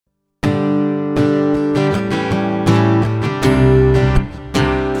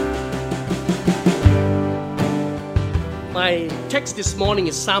My text this morning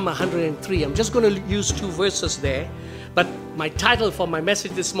is Psalm 103. I'm just going to use 2 verses there. But my title for my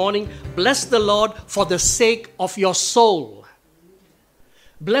message this morning, Bless the Lord for the sake of your soul.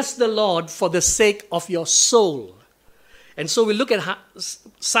 Bless the Lord for the sake of your soul. And so we look at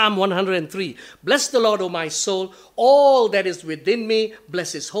Psalm 103. Bless the Lord, O my soul, all that is within me,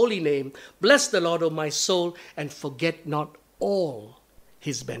 bless his holy name. Bless the Lord, O my soul, and forget not all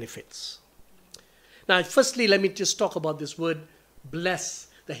his benefits. Now, firstly, let me just talk about this word, bless.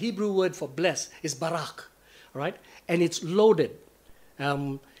 The Hebrew word for bless is barak, right? And it's loaded.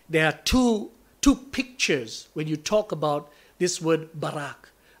 There are two pictures when you talk about this word barak,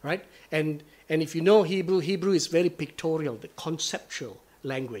 right? And if you know Hebrew is very pictorial, the conceptual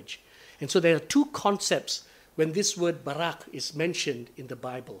language. And so there are 2 concepts when this word barak is mentioned in the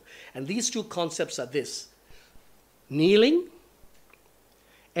Bible. And these 2 concepts are this: kneeling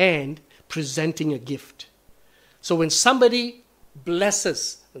and presenting a gift. So when somebody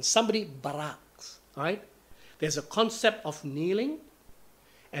blesses, when somebody baraks, right, there's a concept of kneeling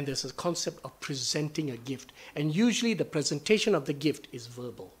and there's a concept of presenting a gift. And usually the presentation of the gift is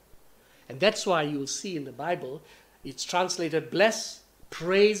verbal. And that's why you'll see in the Bible, it's translated bless,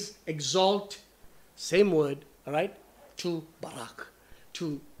 praise, exalt, same word, all right, to barak,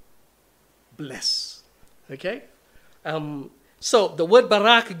 to bless. Okay? So the word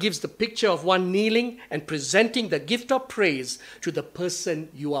barak gives the picture of one kneeling and presenting the gift of praise to the person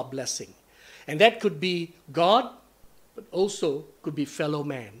you are blessing. And that could be God, but also could be fellow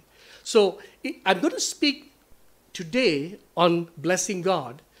man. So I'm going to speak today on blessing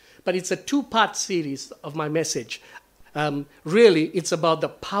God, but it's a 2-part series of my message. Really, it's about the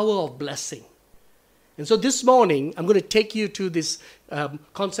power of blessing. And so this morning, I'm going to take you to this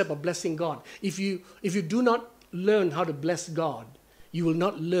concept of blessing God. If you do not learn how to bless God, you will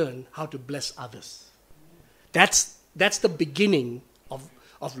not learn how to bless others. That's the beginning of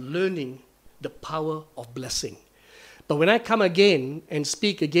learning the power of blessing. But when I come again and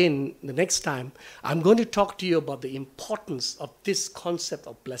speak again the next time, I'm going to talk to you about the importance of this concept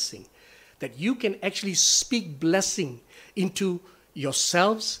of blessing. That you can actually speak blessing into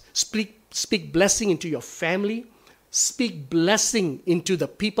yourselves, speak blessing into your family, speak blessing into the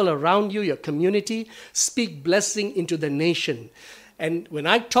people around you, your community, speak blessing into the nation. And when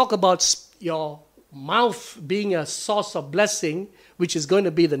I talk about your mouth being a source of blessing, which is going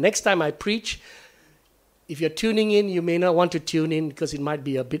to be the next time I preach, if you're tuning in, you may not want to tune in because it might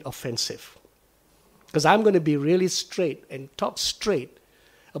be a bit offensive. Because I'm going to be really straight and talk straight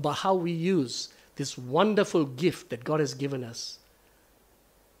about how we use this wonderful gift that God has given us,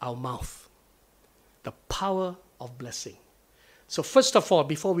 our mouth, the power of blessing. So first of all,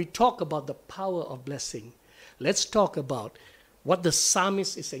 before we talk about the power of blessing, let's talk about what the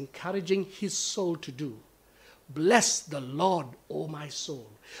psalmist is encouraging his soul to do. Bless the Lord, O my soul.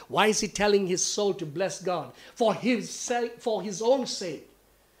 Why is he telling his soul to bless God? For his sake, for his own sake.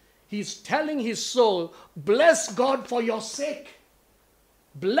 He's telling his soul, bless God for your sake.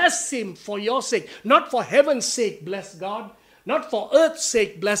 Bless him for your sake. Not for heaven's sake, bless God. Not for earth's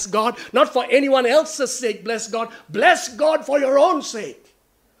sake, bless God. Not for anyone else's sake, bless God. Bless God for your own sake.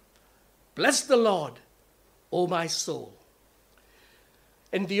 Bless the Lord, O my soul.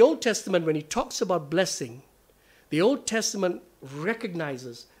 In the Old Testament, when he talks about blessing, the Old Testament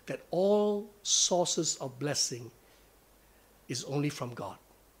recognizes that all sources of blessing is only from God.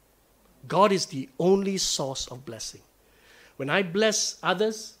 God is the only source of blessing. When I bless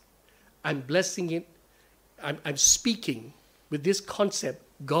others, I'm blessing it. I'm speaking with this concept,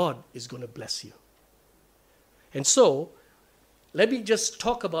 God is going to bless you. And so, let me just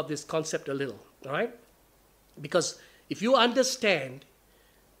talk about this concept a little, all right? Because if you understand,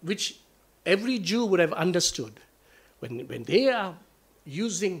 which every Jew would have understood, when they are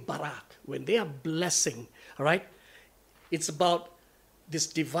using barak, when they are blessing, all right, it's about this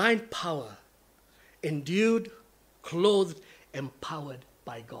divine power, endued, clothed, empowered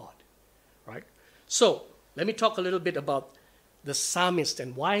by God, right? So, let me talk a little bit about the psalmist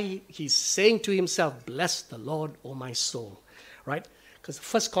and why he's saying to himself, bless the Lord, O my soul, right? Because the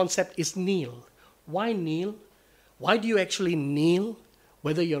first concept is kneel. Why kneel? Why do you actually kneel?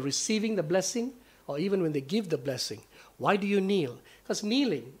 Whether you're receiving the blessing or even when they give the blessing. Why do you kneel? Because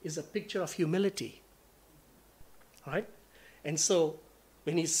kneeling is a picture of humility, right? And so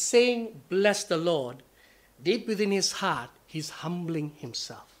when he's saying, bless the Lord, deep within his heart, he's humbling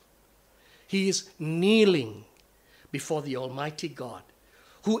himself. He is kneeling before the Almighty God,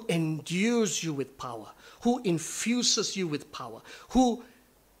 who endues you with power, who infuses you with power, who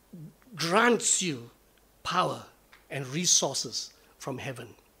grants you power and resources from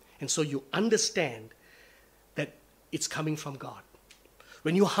heaven. And so you understand that it's coming from God.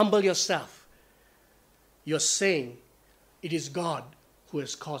 When you humble yourself, you're saying, it is God who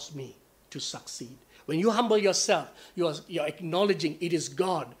has caused me to succeed. When you humble yourself, you're acknowledging it is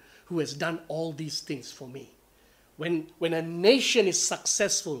God who has done all these things for me. When a nation is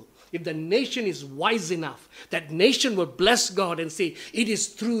successful, if the nation is wise enough, that nation will bless God and say, it is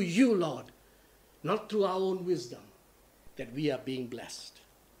through you, Lord, not through our own wisdom, that we are being blessed.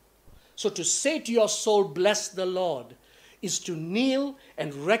 So to say to your soul, bless the Lord, is to kneel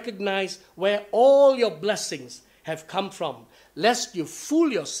and recognize where all your blessings have come from, lest you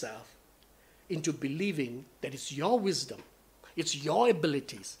fool yourself into believing that it's your wisdom, it's your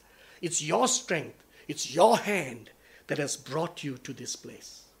abilities, it's your strength, it's your hand that has brought you to this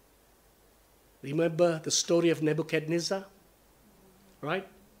place. Remember the story of Nebuchadnezzar? Right?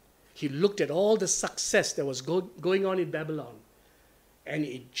 He looked at all the success that was going on in Babylon, and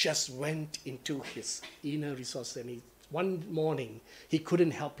it just went into his inner resource. And one morning, he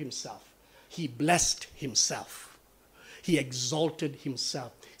couldn't help himself. He blessed himself. He exalted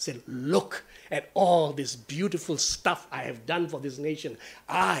himself. He said, look at all this beautiful stuff I have done for this nation.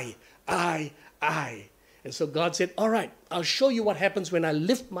 I. And so God said, all right, I'll show you what happens when I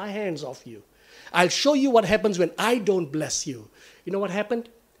lift my hands off you. I'll show you what happens when I don't bless you. You know what happened?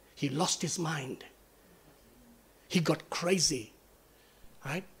 He lost his mind. He got crazy,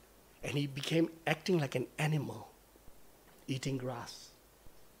 right? And he became acting like an animal, eating grass,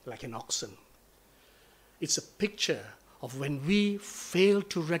 like an oxen. It's a picture of when we fail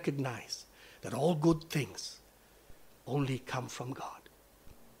to recognize that all good things only come from God.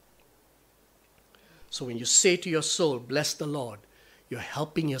 So when you say to your soul, bless the Lord, you're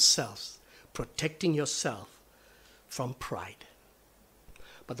helping yourselves, protecting yourself from pride.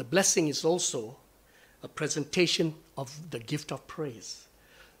 But the blessing is also a presentation of the gift of praise.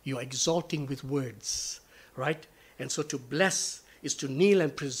 You're exalting with words, right? And so to bless is to kneel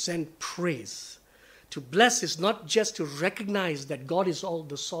and present praise. To bless is not just to recognize that God is all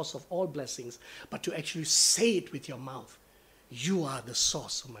the source of all blessings, but to actually say it with your mouth. You are the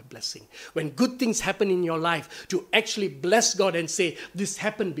source of my blessing. When good things happen in your life, to actually bless God and say, this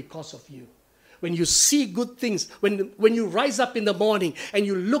happened because of you. When you see good things, when you rise up in the morning and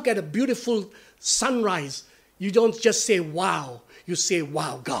you look at a beautiful sunrise, you don't just say, wow. You say,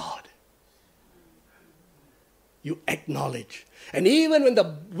 wow, God. You acknowledge. And even when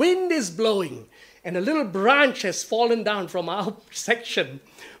the wind is blowing and a little branch has fallen down from our section,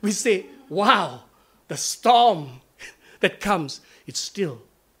 we say, wow, the storm that comes, it's still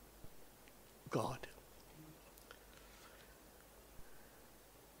God.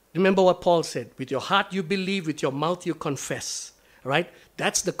 Remember what Paul said, with your heart you believe, with your mouth you confess, right?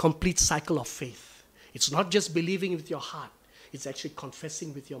 That's the complete cycle of faith. It's not just believing with your heart, it's actually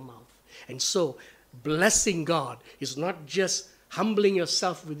confessing with your mouth. And so, blessing God is not just humbling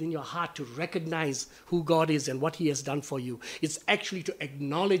yourself within your heart to recognize who God is and what He has done for you. It's actually to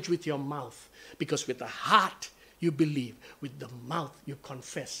acknowledge with your mouth, because with the heart you believe, with the mouth you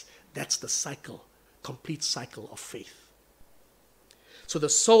confess. That's the cycle, complete cycle of faith. So the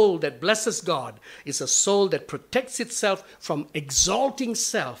soul that blesses God is a soul that protects itself from exalting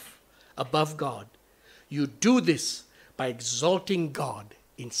self above God. You do this by exalting God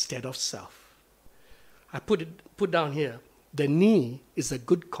instead of self. I put down here, the knee is a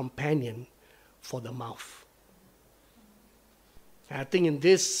good companion for the mouth. I think in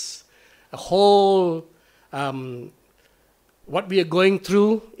this, a whole, what we are going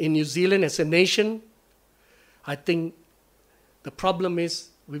through in New Zealand as a nation, I think the problem is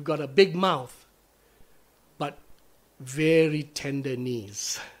we've got a big mouth, but very tender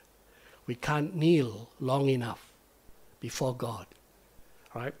knees. We can't kneel long enough before God,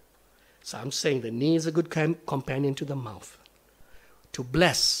 right? So I'm saying the knee is a good companion to the mouth. To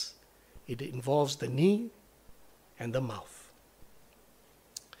bless, it involves the knee and the mouth.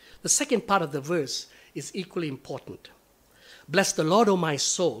 The second part of the verse is equally important. Bless the Lord, O my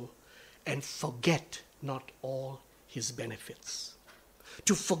soul, and forget not all His benefits.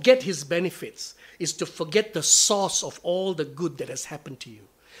 To forget His benefits is to forget the source of all the good that has happened to you.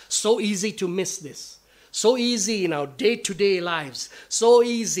 So easy to miss this. So easy in our day-to-day lives. So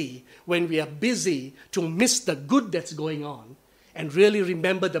easy when we are busy to miss the good that's going on and really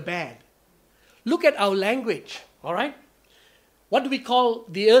remember the bad. Look at our language, all right? What do we call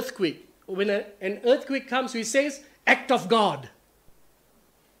the earthquake? When an earthquake comes, we say, act of God.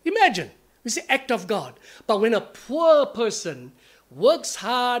 Imagine. We say act of God. But when a poor person works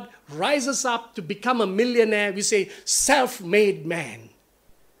hard, rises up to become a millionaire, we say self-made man.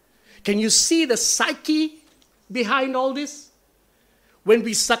 Can you see the psyche behind all this? When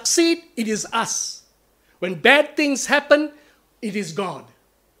we succeed, it is us. When bad things happen, it is God.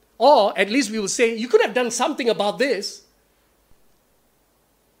 Or at least we will say, you could have done something about this.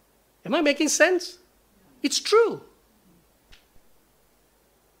 Am I making sense? It's true.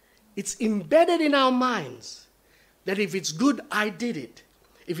 It's embedded in our minds that if it's good, I did it.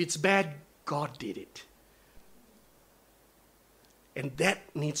 If it's bad, God did it. And that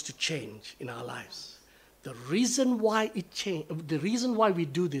needs to change in our lives. The reason why we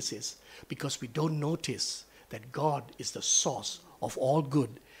do this is because we don't notice that God is the source of all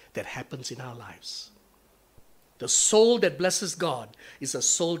good that happens in our lives. The soul that blesses God is a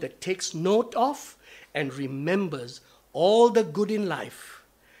soul that takes note of and remembers all the good in life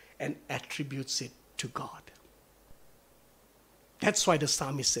and attributes it to God. That's why the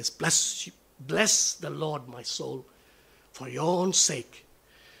psalmist says, bless the Lord, my soul, for your own sake,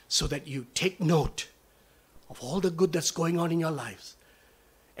 so that you take note of all the good that's going on in your lives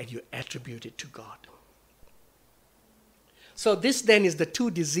and you attribute it to God. So this then is the two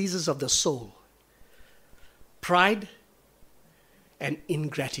diseases of the soul: pride and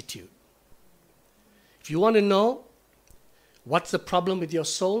ingratitude. If you want to know what's the problem with your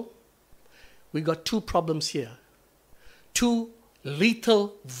soul, we got two problems here. Two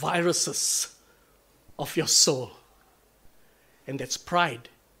lethal viruses of your soul. And that's pride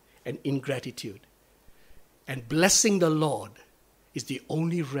and ingratitude. And blessing the Lord is the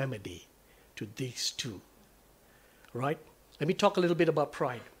only remedy to these two. Right? Let me talk a little bit about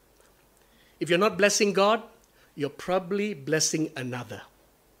pride. If you're not blessing God, you're probably blessing another.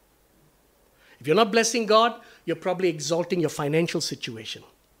 If you're not blessing God, you're probably exalting your financial situation.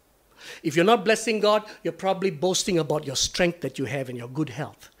 If you're not blessing God, you're probably boasting about your strength that you have and your good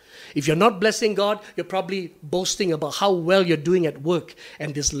health. If you're not blessing God, you're probably boasting about how well you're doing at work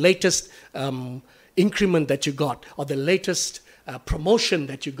and this latest increment that you got, or the latest promotion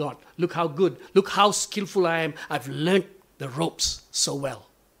that you got. Look how good, look how skillful I am. I've learned the ropes so well.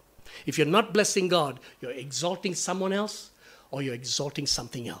 If you're not blessing God, you're exalting someone else or you're exalting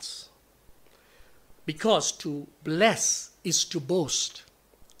something else. Because to bless is to boast.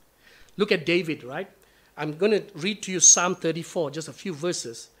 Look at David, right? I'm going to read to you Psalm 34, just a few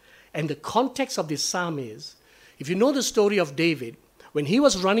verses. And the context of this psalm is, if you know the story of David, when he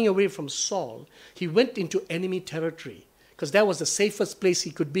was running away from Saul, he went into enemy territory because that was the safest place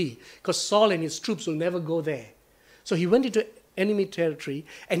he could be, because Saul and his troops will never go there. So he went into enemy territory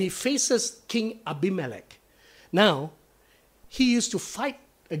and he faces King Abimelech. Now, he used to fight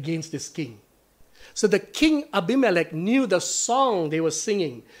against this king. So the king Abimelech knew the song they were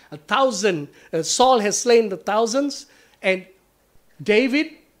singing. 1,000, Saul has slain the thousands, and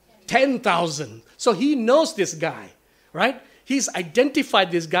David, 10,000. So he knows this guy, right? He's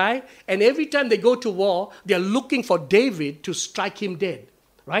identified this guy, and every time they go to war, they're looking for David to strike him dead,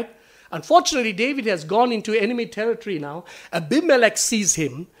 right? Unfortunately, David has gone into enemy territory now. Abimelech sees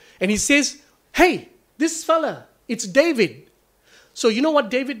him, and he says, hey, this fella, it's David. So you know what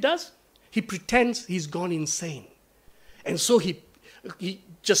David does? He pretends he's gone insane. And so he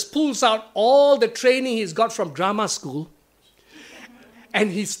just pulls out all the training he's got from drama school, and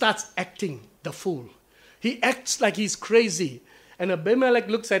he starts acting the fool. He acts like he's crazy. And Abimelech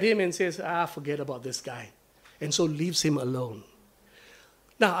looks at him and says, forget about this guy. And so leaves him alone.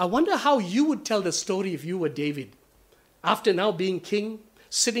 Now, I wonder how you would tell the story if you were David. After now being king,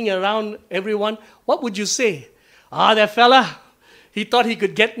 sitting around everyone, what would you say? That fella, he thought he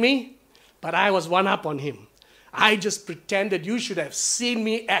could get me, but I was one up on him. I just pretended. You should have seen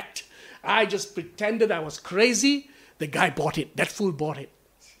me act. I just pretended I was crazy. The guy bought it. That fool bought it.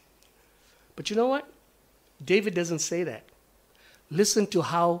 But you know what? David doesn't say that. Listen to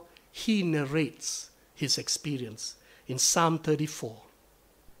how he narrates his experience in Psalm 34.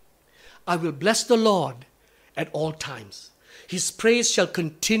 I will bless the Lord at all times. His praise shall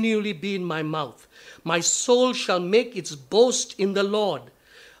continually be in my mouth. My soul shall make its boast in the Lord.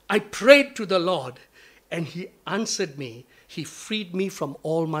 I prayed to the Lord, and he answered me. He freed me from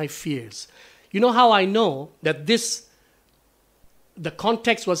all my fears. You know how I know that the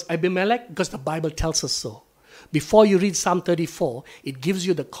context was Abimelech? Because the Bible tells us so. Before you read Psalm 34, it gives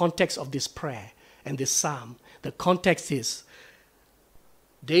you the context of this prayer and this psalm. The context is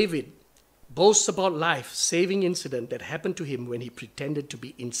David boasts about life, saving incident that happened to him when he pretended to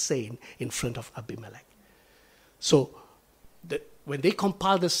be insane in front of Abimelech. So when they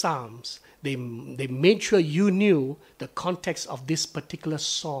compiled the Psalms, they made sure you knew the context of this particular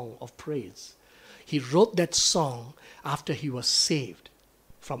song of praise. He wrote that song after he was saved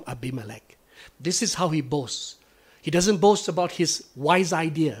from Abimelech. This is how he boasts. He doesn't boast about his wise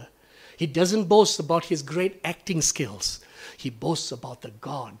idea. He doesn't boast about his great acting skills. He boasts about the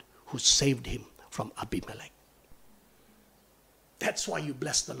God who saved him from Abimelech. That's why you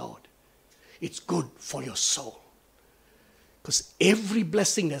bless the Lord. It's good for your soul. Because every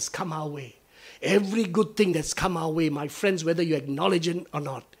blessing that's come our way, every good thing that's come our way, my friends, whether you acknowledge it or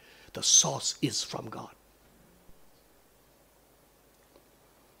not, the source is from God.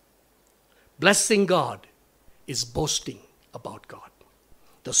 Blessing God is boasting about God.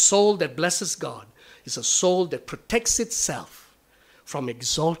 The soul that blesses God is a soul that protects itself from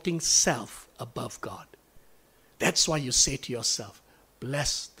exalting self above God. That's why you say to yourself,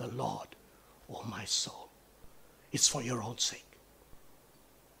 bless the Lord, O my soul. It's for your own sake.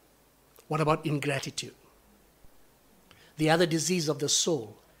 What about ingratitude? The other disease of the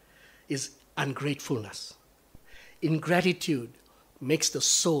soul is ungratefulness. Ingratitude makes the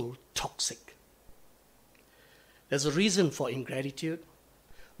soul toxic. There's a reason for ingratitude.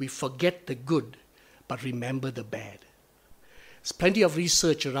 We forget the good, but remember the bad. There's plenty of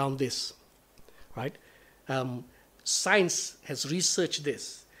research around this, right? Science has researched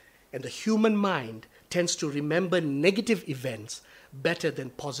this, and the human mind tends to remember negative events better than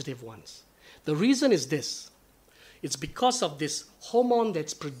positive ones. The reason is this. It's because of this hormone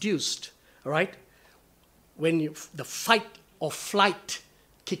that's produced, right, when the fight or flight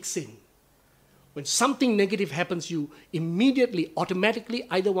kicks in. When something negative happens, you immediately, automatically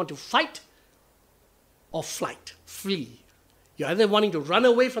either want to fight or flee. You're either wanting to run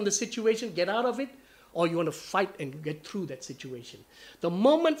away from the situation, get out of it, or you want to fight and get through that situation. The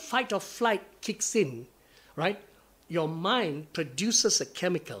moment fight or flight kicks in, right, your mind produces a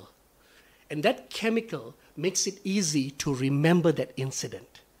chemical, and that chemical makes it easy to remember that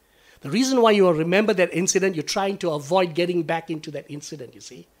incident. The reason why you remember that incident, you're trying to avoid getting back into that incident, you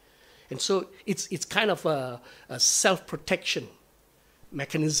see. And so it's kind of a self-protection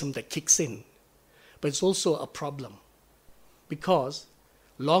mechanism that kicks in. But it's also a problem because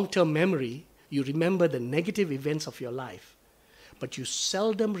long-term memory, you remember the negative events of your life, but you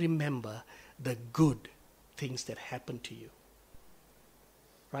seldom remember the good things that happened to you.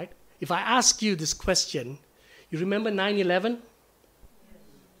 Right? If I ask you this question, you remember 9/11?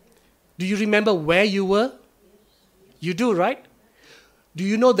 Do you remember where you were? You do, right? Do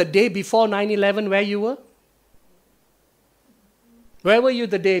you know the day before 9/11 where you were? Where were you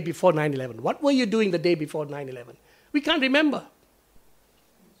the day before 9/11? What were you doing the day before 9/11? We can't remember.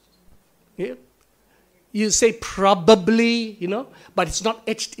 Yeah? You say probably, but it's not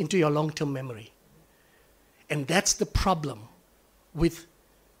etched into your long-term memory. And that's the problem with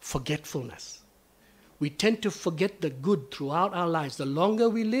forgetfulness. We tend to forget the good throughout our lives. The longer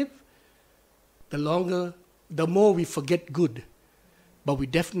we live, the more we forget good. But we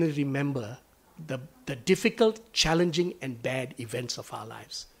definitely remember the difficult, challenging, and bad events of our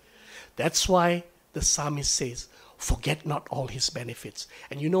lives. That's why the psalmist says, forget not all his benefits.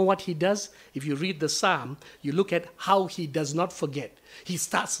 And you know what he does? If you read the psalm, you look at how he does not forget. He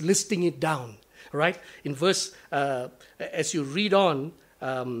starts listing it down, right? In verse, as you read on,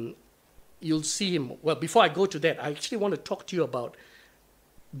 you'll see him. Well, before I go to that, I actually want to talk to you about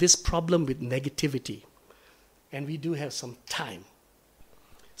this problem with negativity. And we do have some time.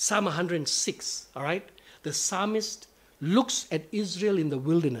 Psalm 106, all right? The psalmist looks at Israel in the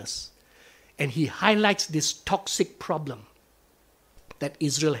wilderness and he highlights this toxic problem that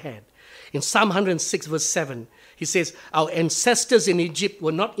Israel had. In Psalm 106, verse 7, he says, our ancestors in Egypt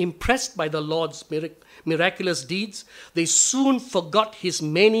were not impressed by the Lord's miraculous deeds. They soon forgot his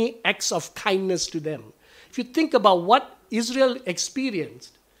many acts of kindness to them. If you think about what Israel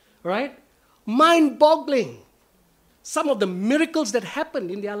experienced, right? Mind-boggling. Some of the miracles that happened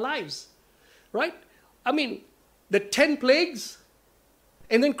in their lives, right? I mean, the 10 plagues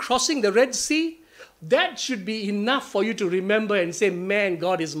and then crossing the Red Sea, that should be enough for you to remember and say, man,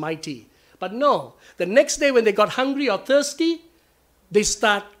 God is mighty. But no, the next day when they got hungry or thirsty, they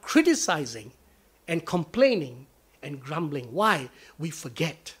start criticizing and complaining and grumbling. Why? We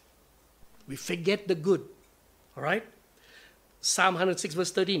forget. We forget the good, all right? Psalm 106,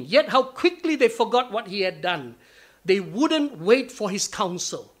 verse 13. Yet how quickly they forgot what he had done. They wouldn't wait for his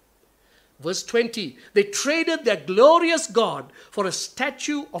counsel. Verse 20, they traded their glorious God for a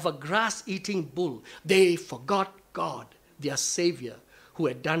statue of a grass-eating bull. They forgot God, their Savior, who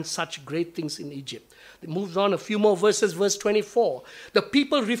had done such great things in Egypt. They moved on a few more verses, verse 24. The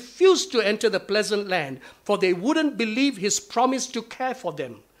people refused to enter the pleasant land, for they wouldn't believe his promise to care for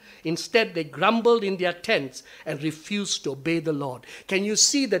them. Instead, they grumbled in their tents and refused to obey the Lord. Can you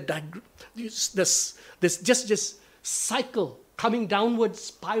see this cycle coming downward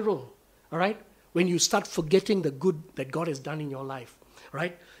spiral, all right? When you start forgetting the good that God has done in your life,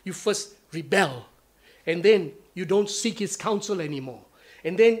 right? You first rebel, and then you don't seek his counsel anymore.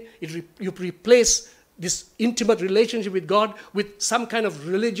 And then you replace this intimate relationship with God with some kind of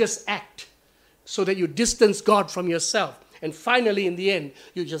religious act so that you distance God from yourself. And finally, in the end,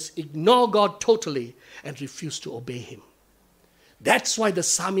 you just ignore God totally and refuse to obey him. That's why the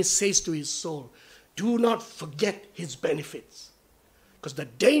psalmist says to his soul, do not forget his benefits. Because the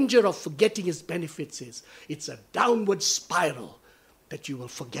danger of forgetting his benefits is it's a downward spiral that you will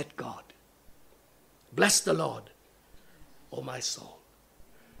forget God. Bless the Lord, O my soul.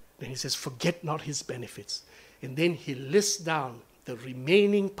 Then he says, forget not his benefits. And then he lists down the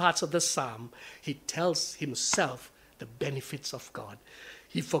remaining parts of the psalm. He tells himself the benefits of God.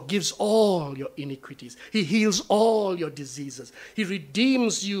 He forgives all your iniquities. He heals all your diseases. He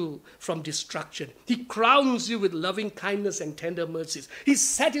redeems you from destruction. He crowns you with loving kindness and tender mercies. He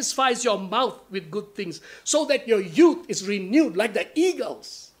satisfies your mouth with good things so that your youth is renewed like the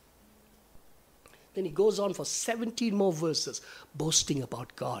eagles. Then he goes on for 17 more verses boasting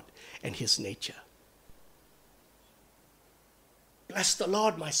about God and his nature. Bless the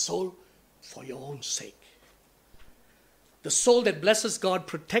Lord, my soul, for your own sake. The soul that blesses God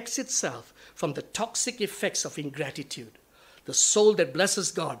protects itself from the toxic effects of ingratitude. The soul that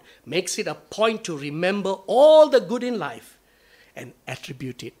blesses God makes it a point to remember all the good in life and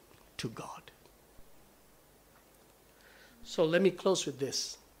attribute it to God. So let me close with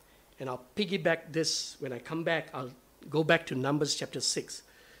this. And I'll piggyback this. When I come back, I'll go back to Numbers chapter 6.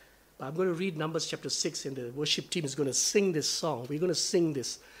 But I'm going to read Numbers chapter 6, and the worship team is going to sing this song. We're going to sing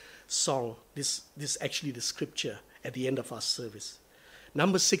this song, this actually the scripture at the end of our service.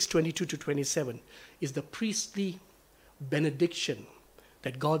 Numbers 6, 22 to 27 is the priestly benediction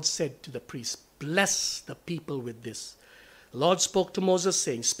that God said to the priests. Bless the people with this. The Lord spoke to Moses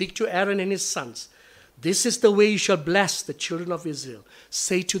saying, speak to Aaron and his sons. This is the way you shall bless the children of Israel.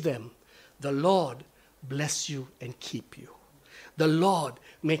 Say to them, the Lord bless you and keep you. The Lord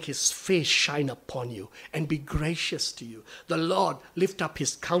make his face shine upon you and be gracious to you. The Lord lift up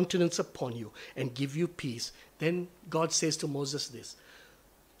his countenance upon you and give you peace. Then God says to Moses this,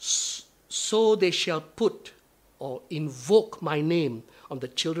 so they shall put or invoke my name on the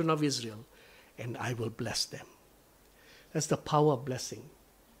children of Israel, and I will bless them. That's the power of blessing.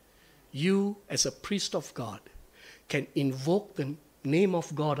 You, as a priest of God, can invoke the name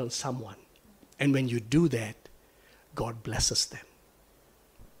of God on someone. And when you do that, God blesses them.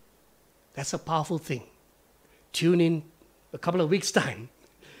 That's a powerful thing. Tune in a couple of weeks' time,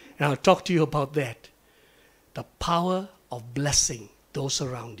 and I'll talk to you about that. The power of blessing those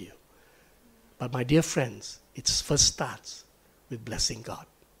around you. But my dear friends, it first starts with blessing God.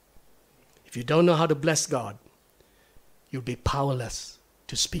 If you don't know how to bless God, you'll be powerless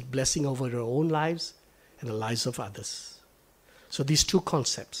to speak blessing over your own lives and the lives of others. So these two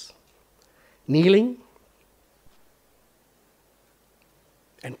concepts, kneeling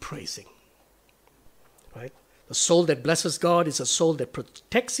and praising, right? The soul that blesses God is a soul that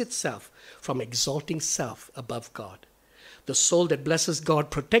protects itself from exalting self above God. The soul that blesses God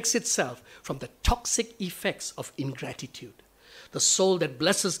protects itself from the toxic effects of ingratitude. The soul that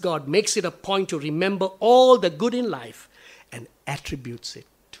blesses God makes it a point to remember all the good in life and attributes it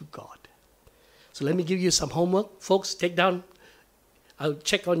to God. So let me give you some homework. Folks, take down. I'll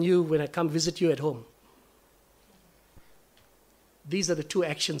check on you when I come visit you at home. These are the two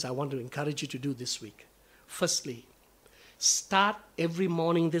actions I want to encourage you to do this week. Firstly, start every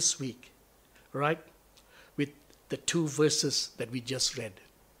morning this week, right, with the two verses that we just read.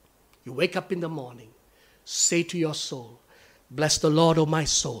 You wake up in the morning, say to your soul, bless the Lord, O my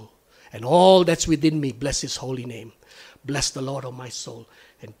soul, and all that's within me, bless his holy name. Bless the Lord, O my soul,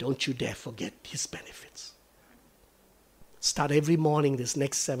 and don't you dare forget his benefits. Start every morning this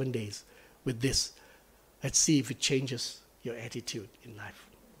next 7 days with this. Let's see if it changes your attitude in life.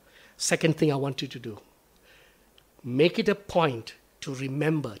 Second thing I want you to do, make it a point to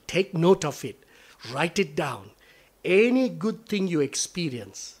remember, take note of it, write it down. Any good thing you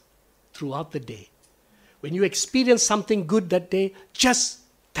experience throughout the day, when you experience something good that day, just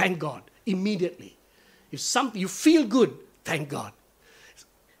thank God immediately. If you feel good, thank God.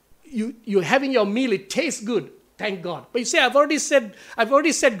 You're having your meal, it tastes good, thank God. But you say, I've already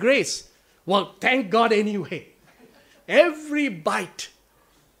said grace. Well, thank God anyway. Every bite,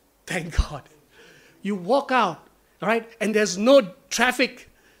 thank God. You walk out, right, and there's no traffic,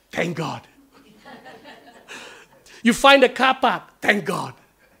 thank God. You find a car park, thank God.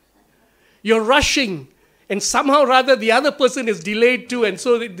 You're rushing, and somehow rather the other person is delayed too, and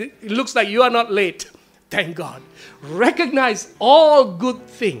so it looks like you are not late. Thank God. Recognize all good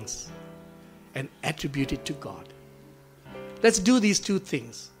things and attribute it to God. Let's do these two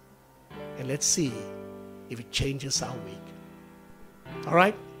things, and let's see if it changes our week. All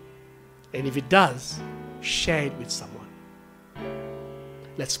right? And if it does, share it with someone.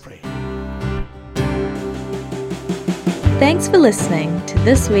 Let's pray. Thanks for listening to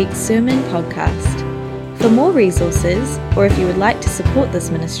this week's sermon podcast. For more resources, or if you would like to support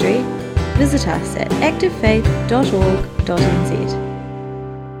this ministry, visit us at activefaith.org.nz.